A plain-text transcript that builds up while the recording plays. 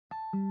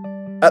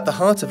At the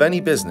heart of any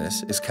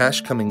business is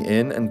cash coming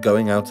in and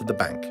going out of the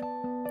bank.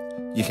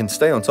 You can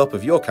stay on top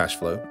of your cash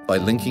flow by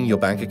linking your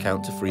bank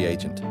account to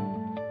FreeAgent.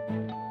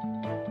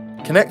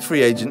 Connect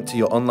FreeAgent to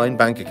your online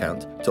bank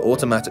account to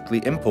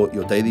automatically import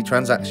your daily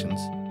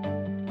transactions,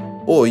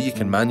 or you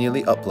can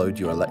manually upload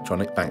your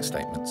electronic bank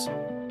statements.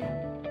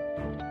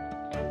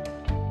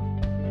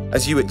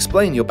 As you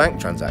explain your bank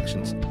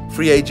transactions,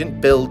 FreeAgent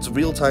builds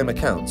real-time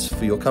accounts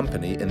for your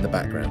company in the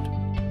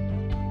background.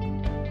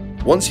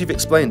 Once you've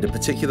explained a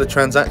particular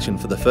transaction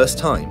for the first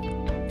time,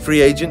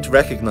 FreeAgent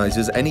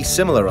recognizes any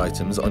similar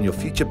items on your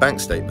future bank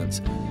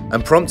statements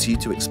and prompts you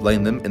to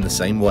explain them in the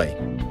same way.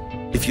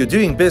 If you're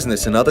doing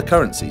business in other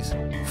currencies,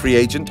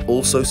 FreeAgent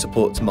also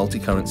supports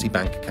multi-currency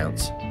bank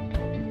accounts.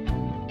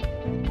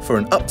 For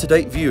an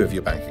up-to-date view of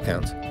your bank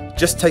account,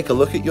 just take a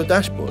look at your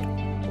dashboard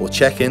or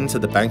check into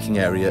the banking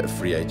area of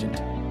FreeAgent.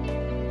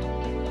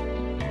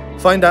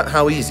 Find out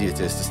how easy it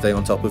is to stay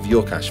on top of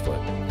your cash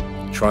flow.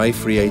 Try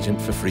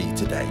FreeAgent for free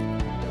today.